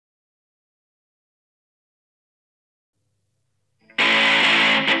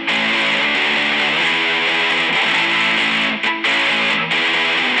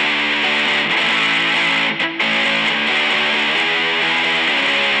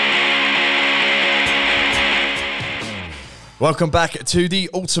Welcome back to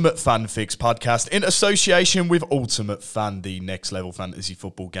the Ultimate Fan Fix podcast in association with Ultimate Fan, the next level fantasy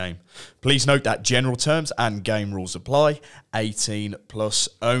football game. Please note that general terms and game rules apply, 18 plus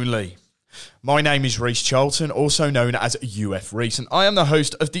only. My name is Reece Charlton, also known as UF Reece, and I am the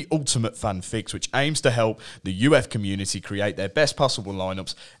host of the Ultimate Fan Fix, which aims to help the UF community create their best possible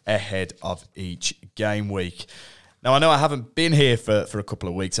lineups ahead of each game week. Now, I know I haven't been here for a couple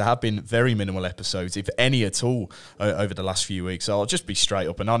of weeks. I have been very minimal episodes, if any at all, over the last few weeks. So I'll just be straight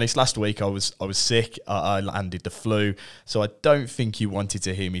up and honest. Last week I was sick. I landed the flu. So I don't think you wanted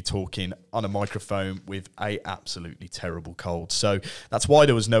to hear me talking on a microphone with a absolutely terrible cold. So that's why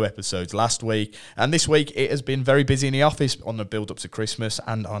there was no episodes last week. And this week it has been very busy in the office on the build-up to Christmas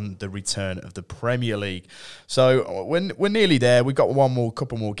and on the return of the Premier League. So we're nearly there. We've got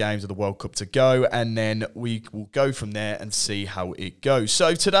couple more games of the World Cup to go, and then we will go from there and see how it goes.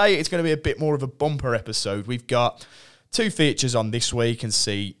 So today it's going to be a bit more of a bumper episode. We've got two features on this week and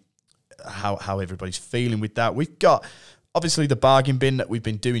see how everybody's feeling with that. We've got obviously the bargain bin that we've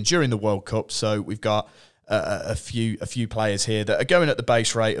been doing during the World Cup. So we've got a few players here that are going at the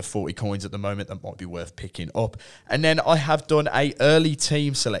base rate of 40 coins at the moment that might be worth picking up. And then I have done a early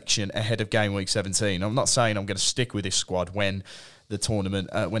team selection ahead of game week 17. I'm not saying I'm going to stick with this squad when the tournament,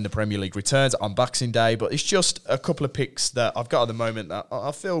 when the Premier League returns on Boxing Day, but it's just a couple of picks that I've got at the moment that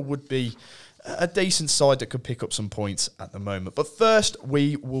I feel would be a decent side that could pick up some points at the moment. But first,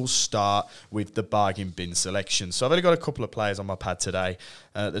 we will start with the bargain bin selection. So I've only got a couple of players on my pad today.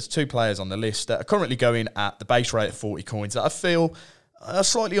 There's two players on the list that are currently going at the base rate of 40 coins that I feel are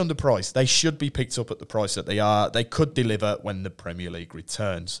slightly underpriced. They should be picked up at the price that they are. They could deliver when the Premier League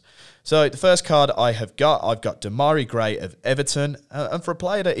returns. So the first card I've got Demarai Gray of Everton. And for a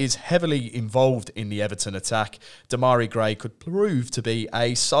player that is heavily involved in the Everton attack, Demarai Gray could prove to be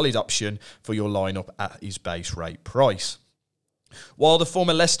a solid option for your lineup at his base rate price. While the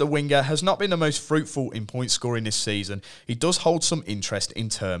former Leicester winger has not been the most fruitful in point scoring this season, he does hold some interest in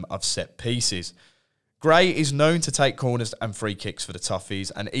terms of set pieces. Gray is known to take corners and free kicks for the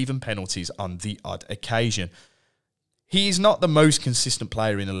Toffees and even penalties on the odd occasion. He is not the most consistent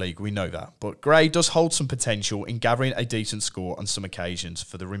player in the league, we know that, but Gray does hold some potential in gathering a decent score on some occasions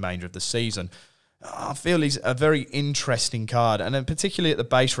for the remainder of the season. I feel he's a very interesting card, and then particularly at the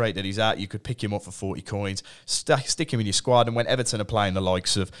base rate that he's at, you could pick him up for 40 coins, stick him in your squad, and when Everton are playing the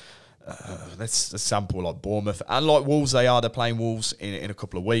likes of let's sample like Bournemouth, and like Wolves, they're playing Wolves in a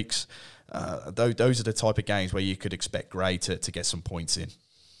couple of weeks. Those are the type of games where you could expect Gray to get some points in.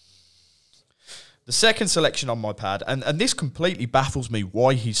 The second selection on my pad, and this completely baffles me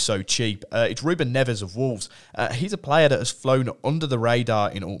why he's so cheap, it's Ruben Neves of Wolves. He's a player that has flown under the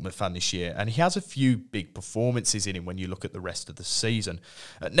radar in UltimateFan this year, and he has a few big performances in him when you look at the rest of the season.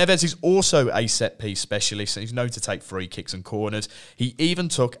 Neves is also a set-piece specialist, and he's known to take free kicks and corners. He even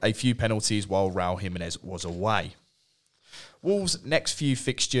took a few penalties while Raul Jimenez was away. Wolves' next few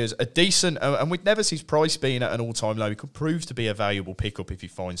fixtures are decent, and with Neves' price being at an all-time low, he could prove to be a valuable pickup if he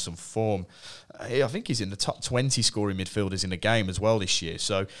finds some form. I think he's in the top 20 scoring midfielders in the game as well this year,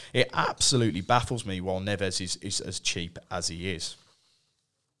 so it absolutely baffles me while Neves is as cheap as he is.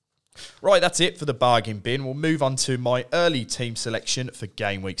 Right, that's it for the bargain bin. We'll move on to my early team selection for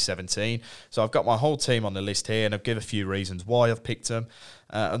game week 17. So I've got my whole team on the list here, and I'll give a few reasons why I've picked them.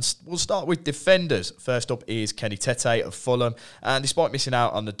 And we'll start with defenders. First up is Kenny Tete of Fulham. And despite missing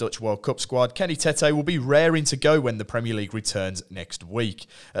out on the Dutch World Cup squad, Kenny Tete will be raring to go when the Premier League returns next week.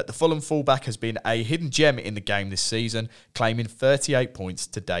 The Fulham fullback has been a hidden gem in the game this season, claiming 38 points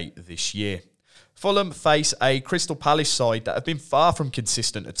to date this year. Fulham face a Crystal Palace side that have been far from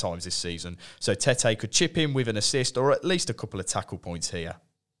consistent at times this season, so Tete could chip in with an assist or at least a couple of tackle points here.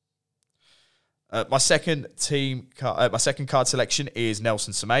 My second card selection is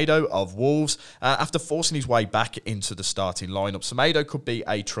Nelson Semedo of Wolves. After forcing his way back into the starting lineup, Semedo could be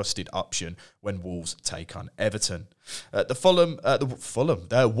a trusted option when Wolves take on Everton.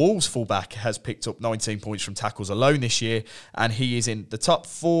 The Wolves fullback has picked up 19 points from tackles alone this year, and he is in the top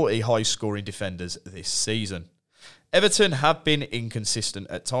 40 high-scoring defenders this season. Everton have been inconsistent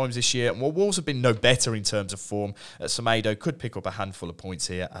at times this year, and while Wolves have been no better in terms of form, Semedo could pick up a handful of points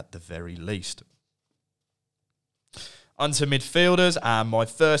here at the very least. Onto midfielders, and my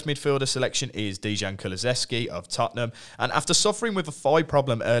first midfielder selection is Dejan Kulusevski of Tottenham. And after suffering with a thigh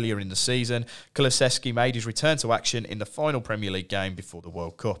problem earlier in the season, Kulusevski made his return to action in the final Premier League game before the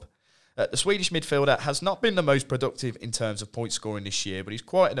World Cup. The Swedish midfielder has not been the most productive in terms of point scoring this year, but he's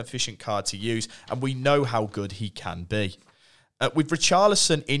quite an efficient card to use, and we know how good he can be. With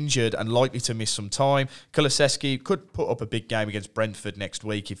Richarlison injured and likely to miss some time, Kulusevski could put up a big game against Brentford next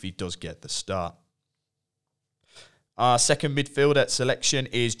week if he does get the start. Our second midfielder selection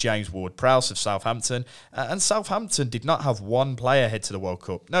is James Ward-Prowse of Southampton. And Southampton did not have one player head to the World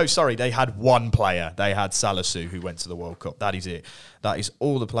Cup. No, sorry, they had one player. They had Salisu who went to the World Cup. That is it. That is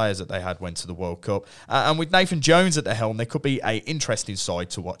all the players that they had went to the World Cup. And with Nathan Jones at the helm, there could be an interesting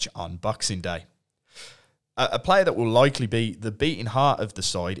side to watch on Boxing Day. A player that will likely be the beating heart of the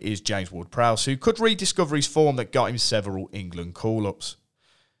side is James Ward-Prowse, who could rediscover his form that got him several England call-ups.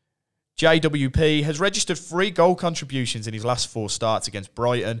 JWP has registered 3 goal contributions in his last 4 starts against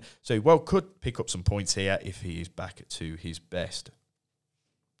Brighton, so he well could pick up some points here if he is back to his best.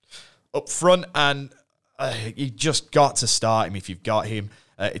 Up front, and you just got to start him if you've got him.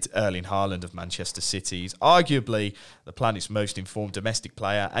 It's Erling Haaland of Manchester City. He's arguably the planet's most informed domestic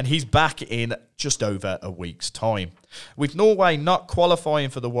player, and he's back in just over a week's time. With Norway not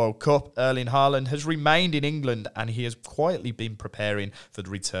qualifying for the World Cup, Erling Haaland has remained in England, and he has quietly been preparing for the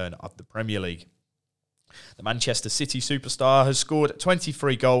return of the Premier League. The Manchester City superstar has scored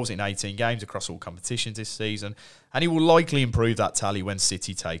 23 goals in 18 games across all competitions this season, and he will likely improve that tally when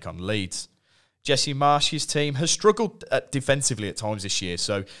City take on Leeds. Jesse Marsh's team has struggled defensively at times this year,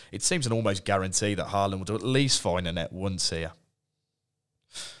 so it seems an almost guarantee that Haaland will at least find a net once here.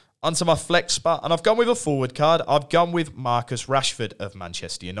 Onto my flex spot, and I've gone with a forward card. I've gone with Marcus Rashford of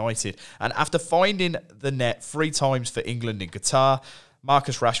Manchester United. And after finding the net 3 times for England in Qatar,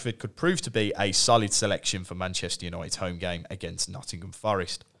 Marcus Rashford could prove to be a solid selection for Manchester United's home game against Nottingham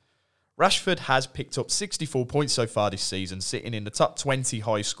Forest. Rashford has picked up 64 points so far this season, sitting in the top 20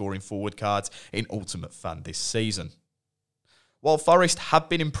 high-scoring forward cards in UltimateFan this season. While Forest have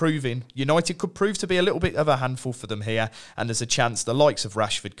been improving, United could prove to be a little bit of a handful for them here, and there's a chance the likes of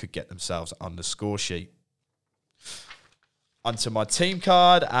Rashford could get themselves on the score sheet. Onto my team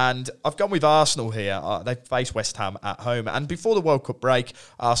card, and I've gone with Arsenal here. They face West Ham at home, and before the World Cup break,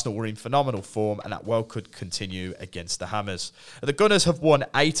 Arsenal were in phenomenal form, and that well could continue against the Hammers. The Gunners have won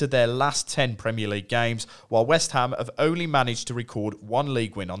 8 of their last 10 Premier League games, while West Ham have only managed to record 1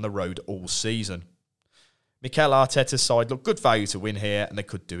 league win on the road all season. Mikel Arteta's side look good value to win here, and they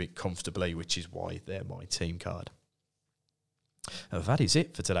could do it comfortably, which is why they're my team card. That is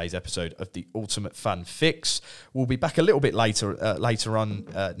it for today's episode of the Ultimate Fan Fix. We'll be back a little bit later on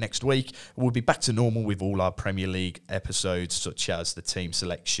next week. We'll be back to normal with all our Premier League episodes, such as the team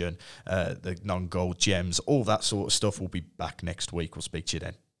selection, the non-gold gems, all that sort of stuff. We'll be back next week. We'll speak to you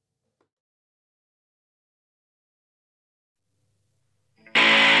then.